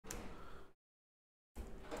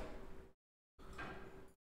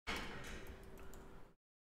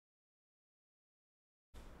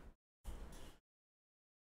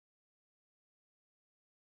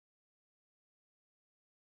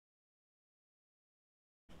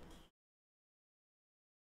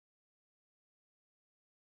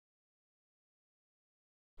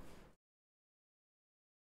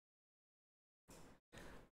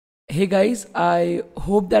Hey guys, I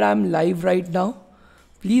hope that I'm live right now.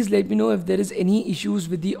 Please let me know if there is any issues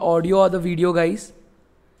with the audio or the video, guys.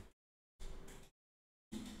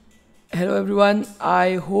 Hello everyone,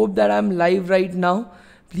 I hope that I'm live right now.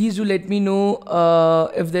 Please do let me know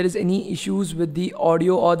if there is any issues with the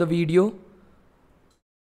audio or the video.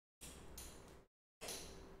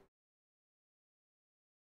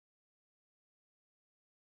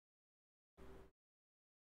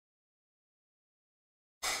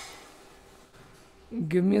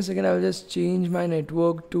 Give me a second, I'll just change my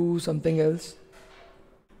network to something else.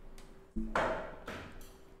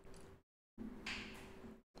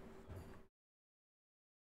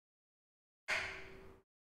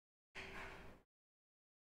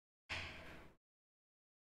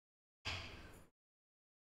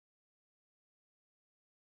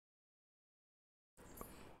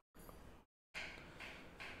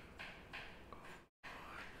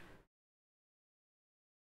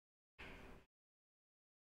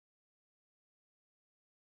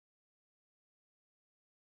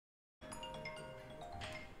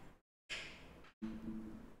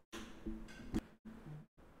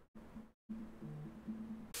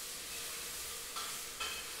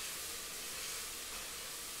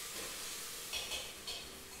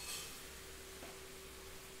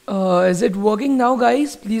 Is it working now,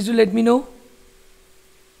 guys? Please do let me know.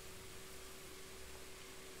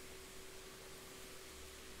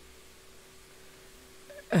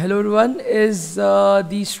 Hello everyone, is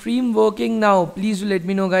the stream working now? Please do let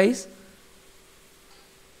me know, guys.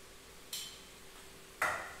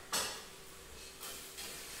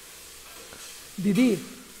 दीदी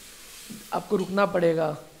आपको रुकना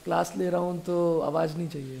पड़ेगा, class ले रहा हूँ तो आवाज़ नहीं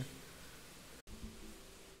चाहिए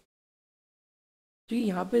जी।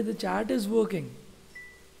 यहाँ पे the chat is working,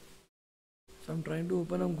 so I am trying to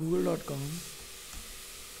open on google.com,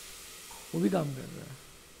 वो भी काम कर रहा है।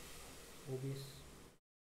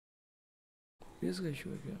 OBS का इशू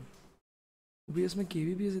है क्या? OBS में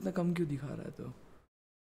kbps इतना कम क्यों दिखा रहा है? तो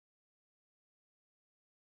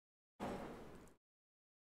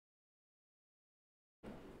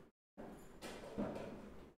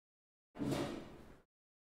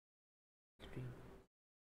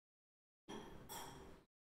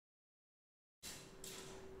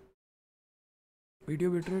वीडियो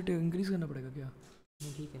बिटरेट इंक्रीज करना पड़ेगा क्या?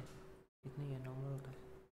 नहीं ठीक है, इतना ही है, नॉर्मल होता है।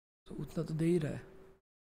 तो उतना तो दे ही रहा है,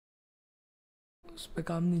 उस पर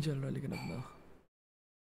काम नहीं चल रहा। लेकिन अपना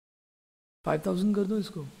 5000 कर दो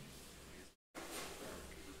इसको।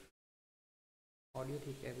 ऑडियो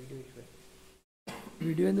ठीक है, वीडियो इशू है।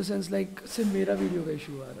 Video in the sense like सिर्फ मेरा वीडियो का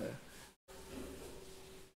इशू आ रहा है।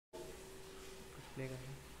 प्ले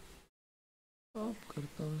करना आप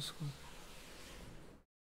करता हूँ इसको।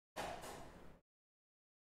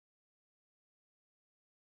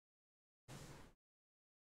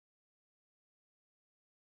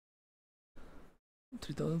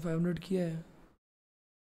 $3500 किया है।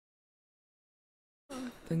 I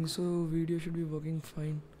think so video should be working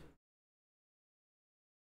fine.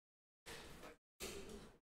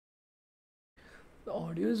 The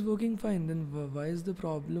audio is working fine, then why is the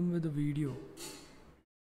problem with the video?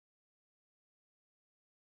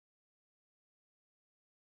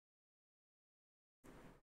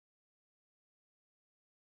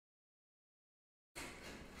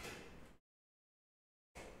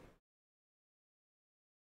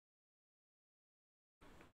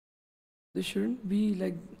 This shouldn't be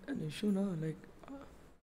like an issue ना, like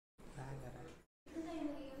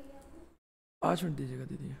 5 मिनट दीजिएगा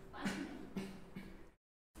दीदी।